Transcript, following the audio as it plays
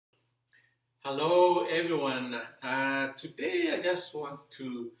Hello everyone. Today I just want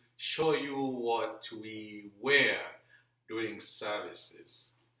to show you what we wear during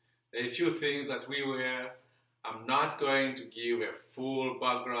services. There are a few things that we wear. I'm not going to give a full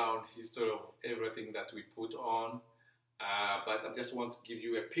background history of everything that we put on, but I just want to give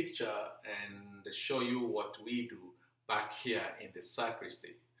you a picture and show you what we do back here in the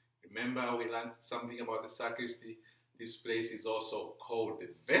sacristy. Remember, we learned something about the sacristy. This place is also called the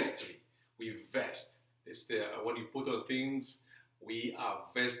vestry. We vest. It's when you put on things, we are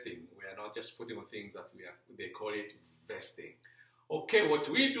vesting. We are not just putting on things that they call it vesting. Okay, what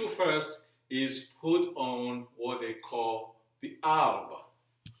we do first is put on what they call the alb.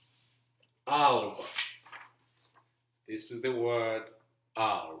 Alb. This is the word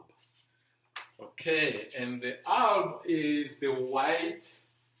alb. Okay, and the alb is the white,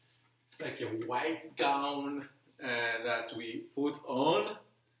 it's like a white gown that we put on.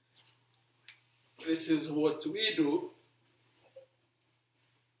 This is what we do.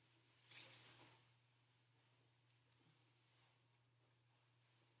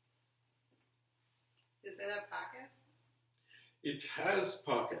 Does it have pockets? It has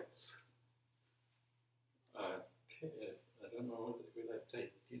pockets. Okay, I don't know whether I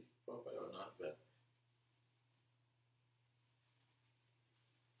typed it properly or not, but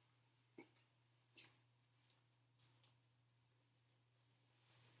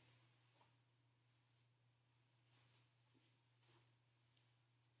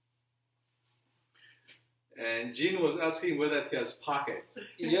and Jean was asking whether it has pockets.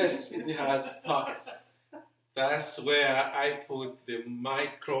 Yes, it has pockets. That's where I put the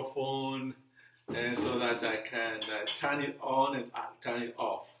microphone so that I can turn it on and turn it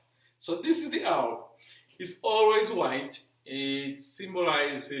off. So this is the owl. It's always white. It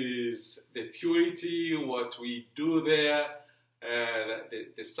symbolizes the purity, what we do there,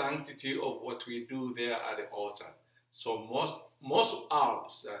 the sanctity of what we do there at the altar. So most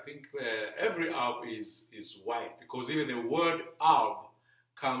albs, I think every alb is white, because even the word alb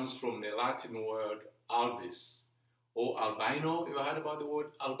comes from the Latin word albis or albino. You ever heard about the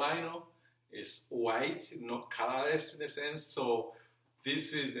word albino? It's white, not colorless in a sense. So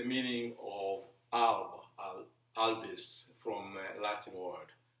this is the meaning of albis from Latin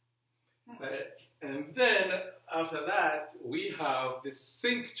word. And then after that we have the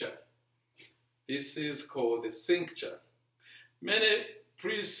cincture. This is called the cincture. Many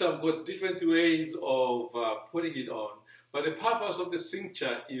priests have got different ways of putting it on, but the purpose of the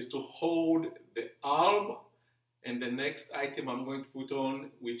cincture is to hold the alb and the next item I'm going to put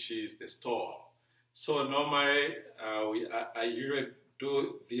on, which is the store. So normally I usually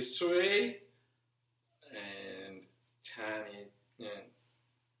do this way and turn it.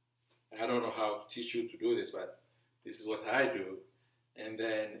 And I don't know how to teach you to do this, but this is what I do, and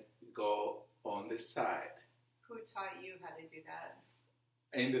then go on the side. Who taught you how to do that?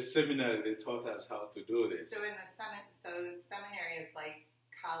 In the seminary, they taught us how to do this. So in the seminary is like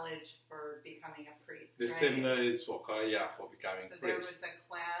college for becoming a priest, The right? seminary is for becoming so priest. There was a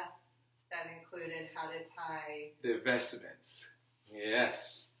class that included how to tie the vestments.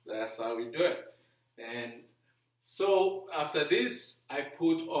 Yes, that's how we do it. And so after this, I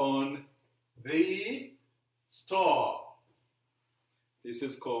put on the store. This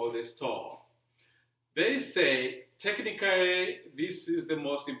is called the store. They say, technically, this is the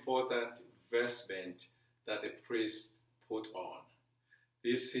most important vestment that the priest put on.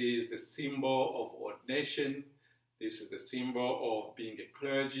 This is the symbol of ordination. This is the symbol of being a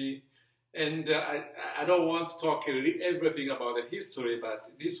clergy. And I don't want to talk everything about the history,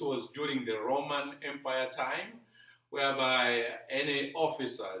 but this was during the Roman Empire time, whereby any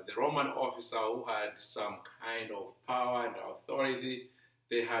officer, the Roman officer who had some kind of power and authority,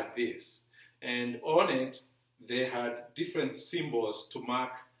 they had this. And on it, they had different symbols to mark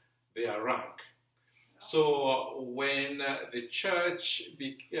their rank. So when the church,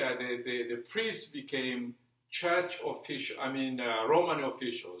 the priests became Roman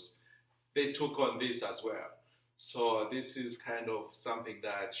officials, they took on this as well. So this is kind of something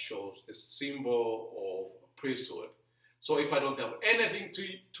that shows the symbol of priesthood. So if I don't have anything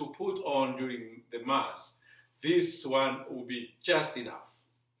to put on during the Mass, this one will be just enough.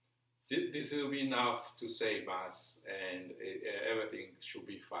 This will be enough to say Mass, and everything should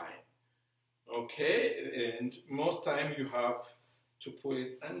be fine. Okay, and most time you have to put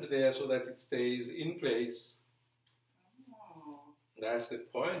it under there so that it stays in place. Oh, that's the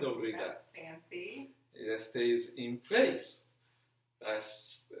point of doing that. That's fancy. It stays in place.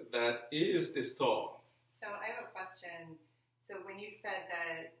 That is the store. So I have a question. So when you said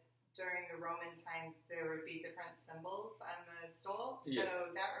that during the Roman times, there would be different symbols on the stoles. Yeah.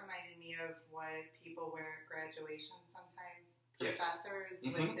 So that reminded me of what people wear at graduation sometimes. Yes. Professors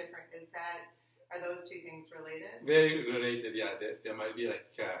with different, are those two things related? Very related, yeah. There might be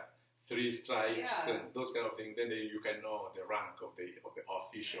like 3 stripes and those kind of things. Then you can know the rank of the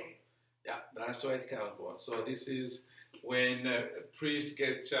official. Right. Yeah, that's why it kind of goes. So this is when priests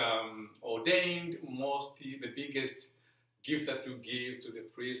get ordained. Mostly the biggest gift that you give to the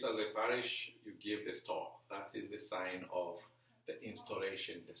priest as a parish, you give the stole. That is the sign of the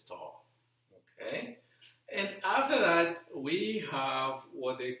installation, the stole. Okay? And after that, we have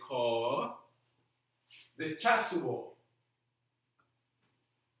what they call the chasuble.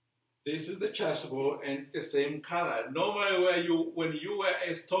 This is the chasuble and the same color. Normally when you wear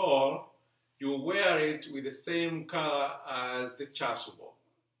a stole, you wear it with the same color as the chasuble.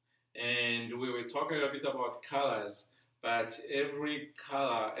 And we were talking a bit about colors, but every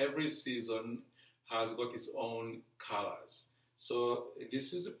color, every season has got its own colors. So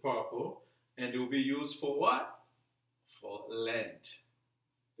this is the purple, and it will be used for what? For Lent.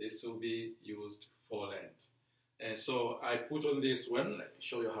 This will be used for Lent. And so I put on this one. Let me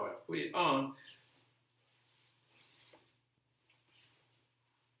show you how I put it on.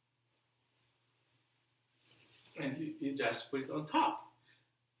 And you just put it on top.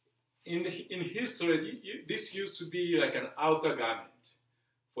 In history, this used to be like an outer garment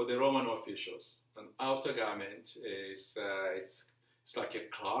for the Roman officials. An outer garment is it's like a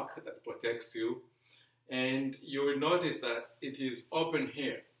cloak that protects you, and you will notice that it is open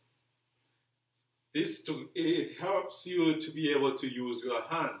here. It helps you to be able to use your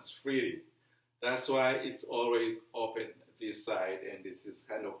hands freely. That's why it's always open this side, and it is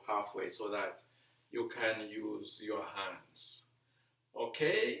kind of halfway so that you can use your hands.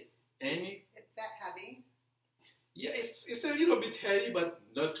 Okay? Is that heavy? Yeah, it's a little bit heavy, but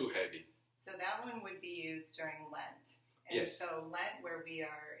not too heavy. So that one would be used during Lent. And yes. So Lent, where we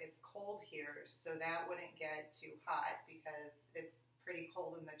are, it's cold here, so that wouldn't get too hot because it's pretty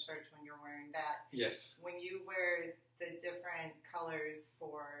cold in the church when you're wearing that. Yes. When you wear the different colors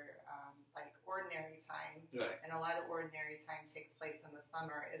for like ordinary time, right. And a lot of ordinary time takes place in the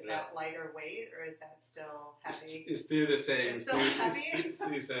summer, is that lighter weight or is that still heavy? It's still the same. It's still heavy? It's still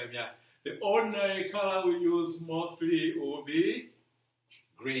the same, yeah. The ordinary color we use mostly will be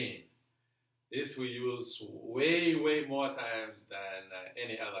green. This we use way, way more times than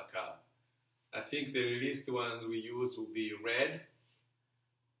any other color. I think the least ones we use will be red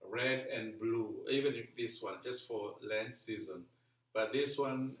and blue, even if this one, just for Lent season. But this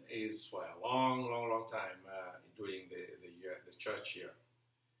one is for a long, long, long time during the year, the church year.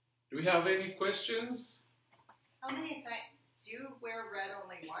 Do we have any questions? How many times? Do you wear red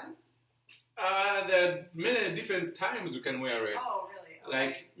only once? There are many different times you can wear red. Oh, really? Okay.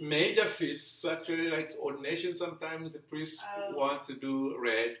 Like major feasts, actually, like ordination, sometimes the priests want to do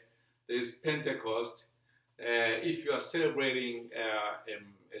red. There's Pentecost. If you are celebrating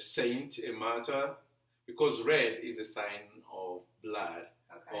a saint, a martyr, because red is a sign of blood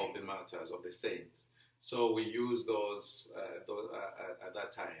of the martyrs, of the saints. So we use those at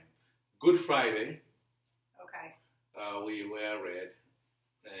that time. Good Friday, we wear red.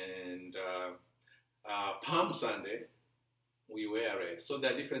 And Palm Sunday, we wear red. So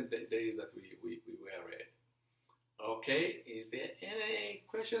there are different days that we wear red. Okay, is there any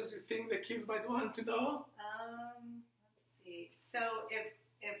questions you think the kids might want to know? Let's see. So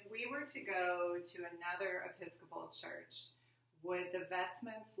if we were to go to another Episcopal church, would the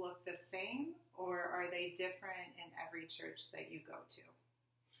vestments look the same, or are they different in every church that you go to?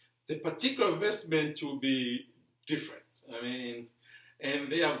 The particular vestment will be different. I mean,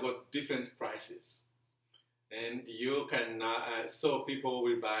 and they have got different prices. And you can, so people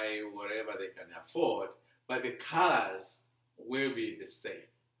will buy whatever they can afford, but the colors will be the same.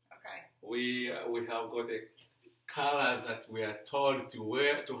 Okay. We have got a colors that we are told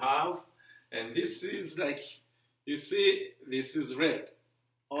to have, and this is like, you see, this is red.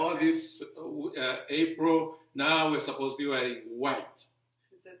 All this April, now we're supposed to be wearing white.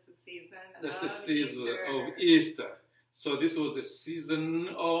 Is that the season? That's the season of Easter. So this was the season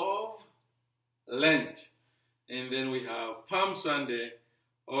of Lent. And then we have Palm Sunday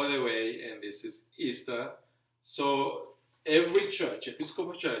all the way, and this is Easter. So every church,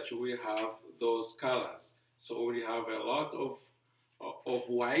 Episcopal church, we have those colors. So we have a lot of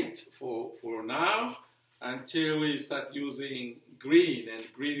white for now until we start using green, and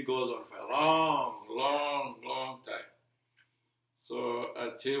green goes on for a long, long, long time. So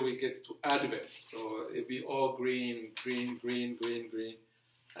until we get to Advent, so it'll be all green, green, green, green, green,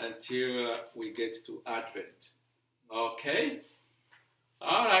 until we get to Advent. Okay?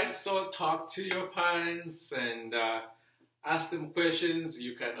 All right, so talk to your parents and ask them questions.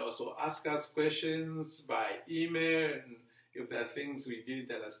 You can also ask us questions by email, and if there are things we didn't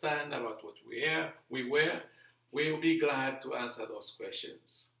understand about what we'll be glad to answer those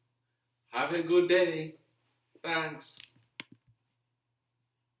questions. Have a good day. Thanks.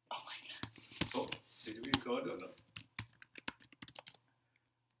 Oh my God. Oh, did we record or not?